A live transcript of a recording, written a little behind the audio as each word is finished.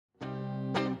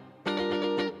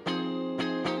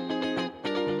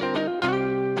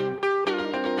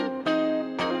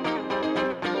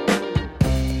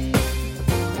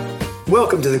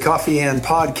Welcome to the Coffee and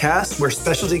Podcast, where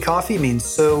specialty coffee means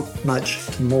so much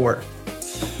more.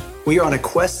 We are on a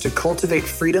quest to cultivate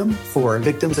freedom for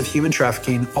victims of human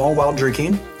trafficking, all while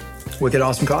drinking wicked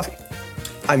awesome coffee.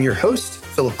 I'm your host,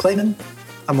 Philip Clayman.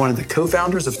 I'm one of the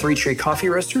co-founders of Three Tree Coffee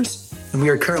Roasters, and we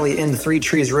are currently in Three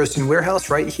Trees Roasting Warehouse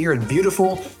right here in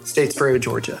beautiful Statesboro,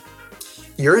 Georgia.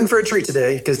 You're in for a treat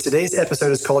today because today's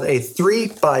episode is called a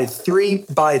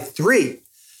 3x3x3.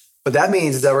 What that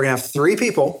means is that we're going to have three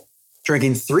people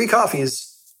drinking three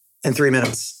coffees in 3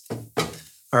 minutes.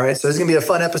 All right, so this is going to be a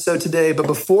fun episode today. But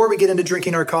before we get into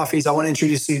drinking our coffees, I want to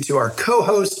introduce you to our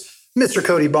co-host, Mr.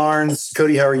 Cody Barnes.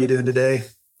 Cody, how are you doing today?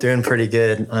 Doing pretty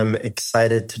good. I'm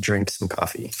excited to drink some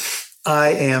coffee.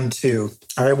 I am too.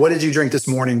 All right, what did you drink this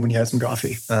morning when you had some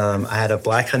coffee? I had a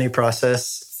black honey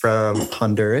process from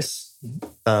Honduras.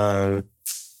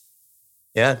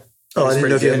 Yeah. Oh, I didn't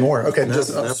know if you had more. Okay, No,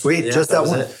 sweet. Yeah, just that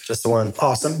one. Just the one.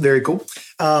 Awesome. Very cool.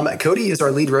 Cody is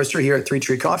our lead roaster here at Three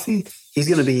Tree Coffee. He's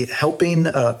going to be helping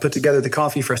put together the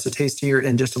coffee for us to taste here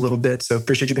in just a little bit. So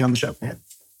appreciate you being on the show. Yeah.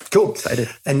 Cool. Excited.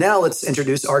 And now let's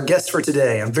introduce our guest for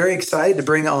today. I'm very excited to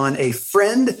bring on a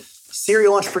friend,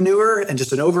 serial entrepreneur, and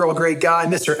just an overall great guy,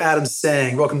 Mr. Adam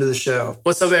Tsang. Welcome to the show.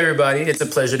 What's up, everybody? It's a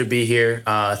pleasure to be here.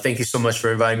 Thank you so much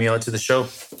for inviting me onto the show.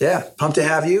 Yeah, pumped to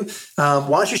have you. Why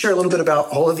don't you share a little bit about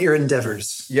all of your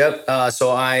endeavors? Yep.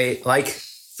 So I, like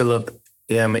Philip,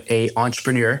 am a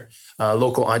entrepreneur,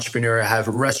 local entrepreneur. I have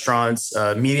restaurants,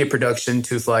 media production,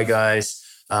 Two Fly Guys,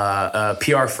 a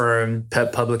PR firm,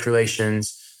 pet public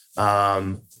relations,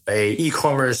 a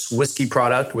e-commerce whiskey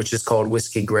product, which is called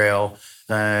Whiskey Grail.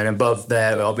 And above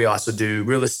that, we also do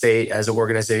real estate as an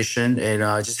organization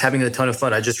and just having a ton of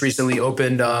fun. I just recently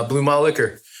opened Blue Mile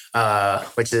Liquor,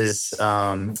 which is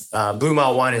Blue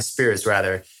Mile Wine and Spirits,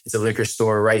 rather. It's a liquor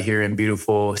store right here in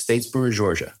beautiful Statesboro,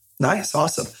 Georgia. Nice.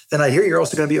 Awesome. And I hear you're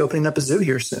also going to be opening up a zoo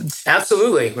here soon.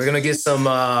 Absolutely. We're going to get some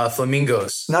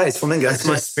flamingos. Nice. Flamingos. That's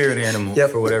my spirit animal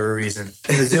for whatever reason.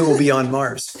 And the zoo will be on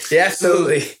Mars. Yeah,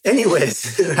 absolutely. So,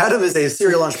 anyways, Adam is a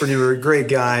serial entrepreneur, great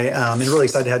guy, and really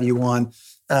excited to have you on.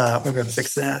 We're going to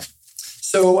fix that.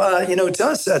 So, to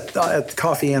us at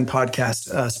Coffee and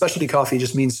Podcast, specialty coffee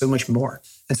just means so much more.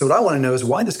 And so what I want to know is,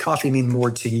 why does coffee mean more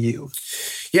to you?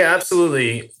 Yeah,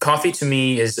 absolutely. Coffee to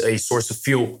me is a source of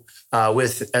fuel.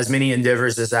 With as many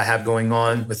endeavors as I have going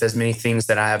on, with as many things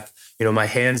that I have, my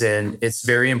hands in, it's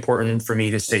very important for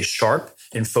me to stay sharp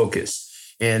and focused.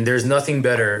 And there's nothing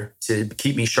better to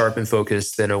keep me sharp and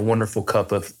focused than a wonderful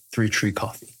cup of Three Tree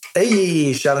coffee.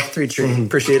 Hey, shout out to Three Tree. Mm-hmm.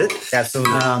 Appreciate it.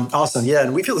 Absolutely. Awesome. Yeah,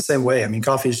 and we feel the same way. I mean,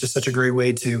 coffee is just such a great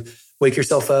way to wake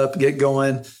yourself up, get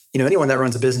going. Anyone that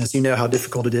runs a business, how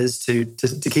difficult it is to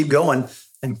keep going.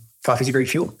 And coffee's a great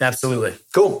fuel. Absolutely.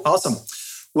 Cool. Awesome.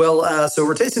 Well, so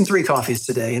we're tasting three coffees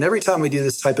today. And every time we do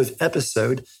this type of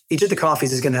episode, each of the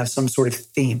coffees is going to have some sort of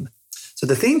theme. So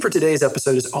the theme for today's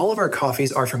episode is all of our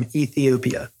coffees are from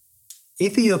Ethiopia.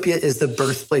 Ethiopia is the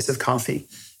birthplace of coffee.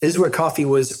 It is where coffee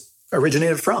was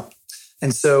originated from.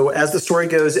 And so as the story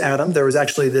goes, Adam, there was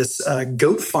actually this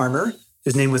goat farmer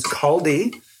whose name was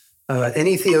Kaldi in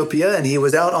Ethiopia. And he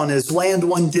was out on his land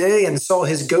one day and saw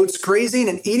his goats grazing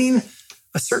and eating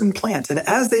a certain plant. And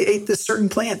as they ate this certain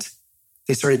plant,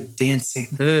 they started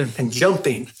dancing and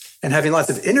jumping and having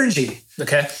lots of energy.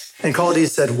 Okay. And Kaldi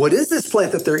said, "What is this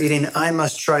plant that they're eating? I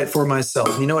must try it for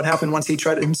myself." You know what happened once he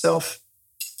tried it himself?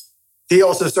 He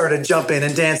also started jumping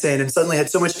and dancing and suddenly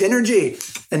had so much energy.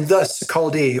 And thus,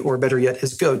 Kaldi, or better yet,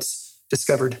 his goats,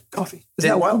 discovered coffee. Isn't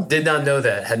that wild? Did not know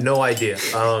that. Had no idea.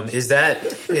 Is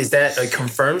that a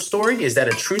confirmed story? Is that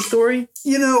a true story?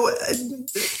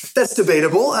 That's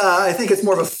debatable. I think it's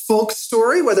more of a folk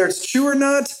story. Whether it's true or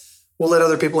not, we'll let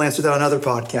other people answer that on other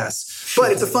podcasts.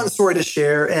 But it's a fun story to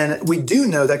share. And we do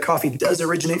know that coffee does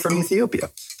originate from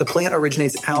Ethiopia. The plant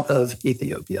originates out of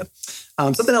Ethiopia.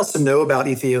 Something else to know about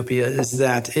Ethiopia is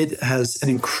that it has an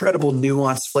incredible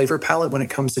nuanced flavor palette when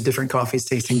it comes to different coffees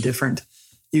tasting different.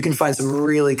 You can find some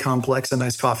really complex and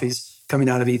nice coffees coming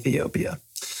out of Ethiopia.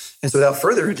 And so without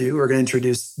further ado, we're going to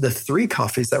introduce the three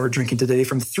coffees that we're drinking today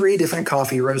from three different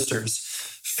coffee roasters.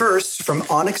 First, from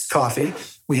Onyx Coffee,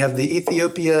 we have the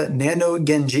Ethiopia Nano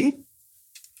Genji.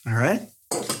 All right.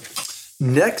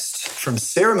 Next, from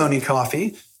Ceremony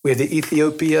Coffee, we have the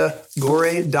Ethiopia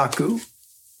Gore Daku.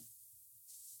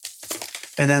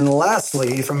 And then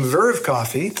lastly, from Verve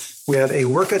Coffee, we have a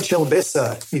Worka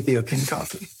Chelbesa Ethiopian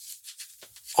coffee.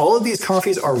 All of these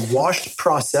coffees are washed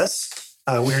process.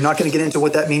 We're not going to get into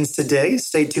what that means today.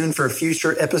 Stay tuned for a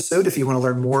future episode if you want to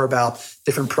learn more about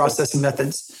different processing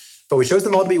methods. But we chose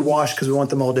them all to be washed because we want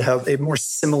them all to have a more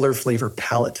similar flavor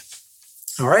palette.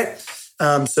 All right.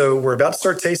 So we're about to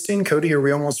start tasting. Cody, are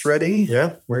we almost ready?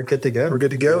 Yeah, we're good to go. We're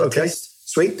good to go. Okay,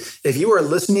 sweet. If you are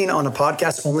listening on a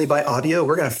podcast only by audio,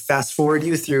 we're going to fast forward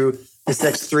you through this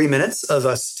next 3 minutes of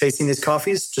us tasting these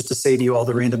coffees just to save you all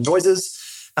the random noises.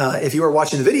 If you are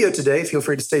watching the video today, feel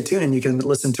free to stay tuned and you can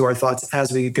listen to our thoughts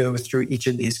as we go through each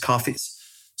of these coffees.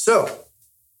 So,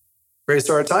 ready to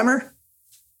start a timer?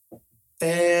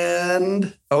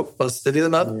 And, let's divvy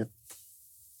them up.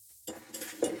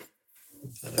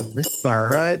 All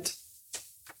right.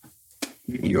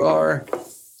 You are.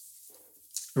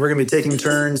 We're going to be taking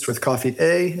turns with coffee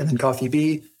A and then coffee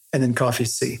B and then coffee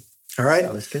C. All right.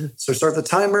 That was good. So start the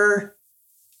timer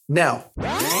now.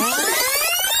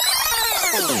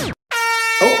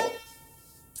 Oh,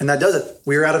 and that does it.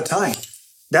 We're out of time.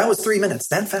 That was 3 minutes.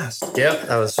 That fast. Yep.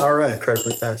 That was All right.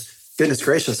 incredibly fast. Goodness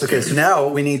gracious. Okay, so now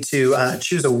we need to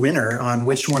choose a winner on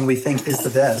which one we think is the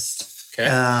best. Okay.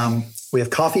 We have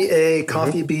coffee A,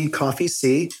 coffee B, coffee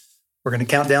C. We're going to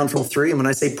count down from 3. And when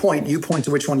I say point, you point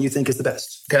to which one you think is the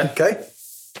best. Okay. Okay.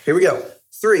 Here we go.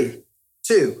 3,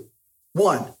 2,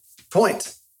 1.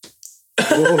 Point.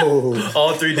 Whoa.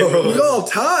 All 3 different We ones. all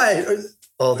tied.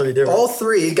 All 3 different. All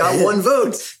 3 got 1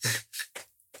 vote.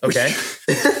 Okay.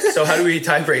 So how do we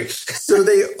tie break? So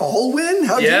they all win?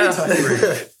 How do Yeah. we tie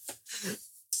break?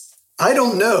 I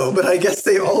don't know, but I guess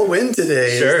they all win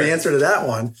today Sure. is the answer to that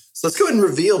one. So let's go ahead and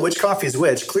reveal which coffee is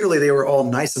which. Clearly, they were all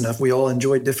nice enough. We all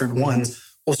enjoyed different ones.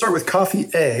 We'll start with coffee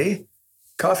A.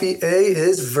 Coffee A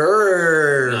is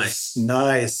Verve.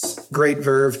 Nice. Great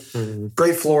Verve.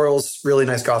 Great florals. Really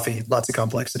nice coffee. Lots of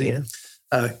complexity.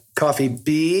 Yeah. Coffee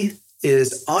B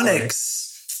is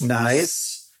Onyx.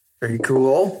 Nice. Very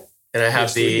cool. And I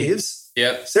have the Sleeves.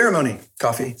 yep. Ceremony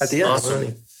coffee at the end.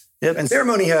 Awesome. Yep, and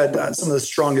Ceremony had some of the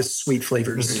strongest sweet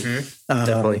flavors.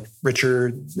 Definitely.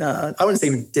 Richer, I wouldn't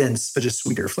say dense, but just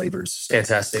sweeter flavors.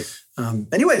 Fantastic.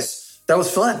 Anyways, that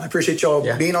was fun. I appreciate y'all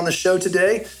Yeah. being on the show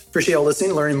today. Appreciate y'all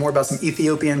listening, learning more about some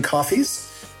Ethiopian coffees.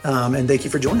 And thank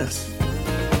you for joining us.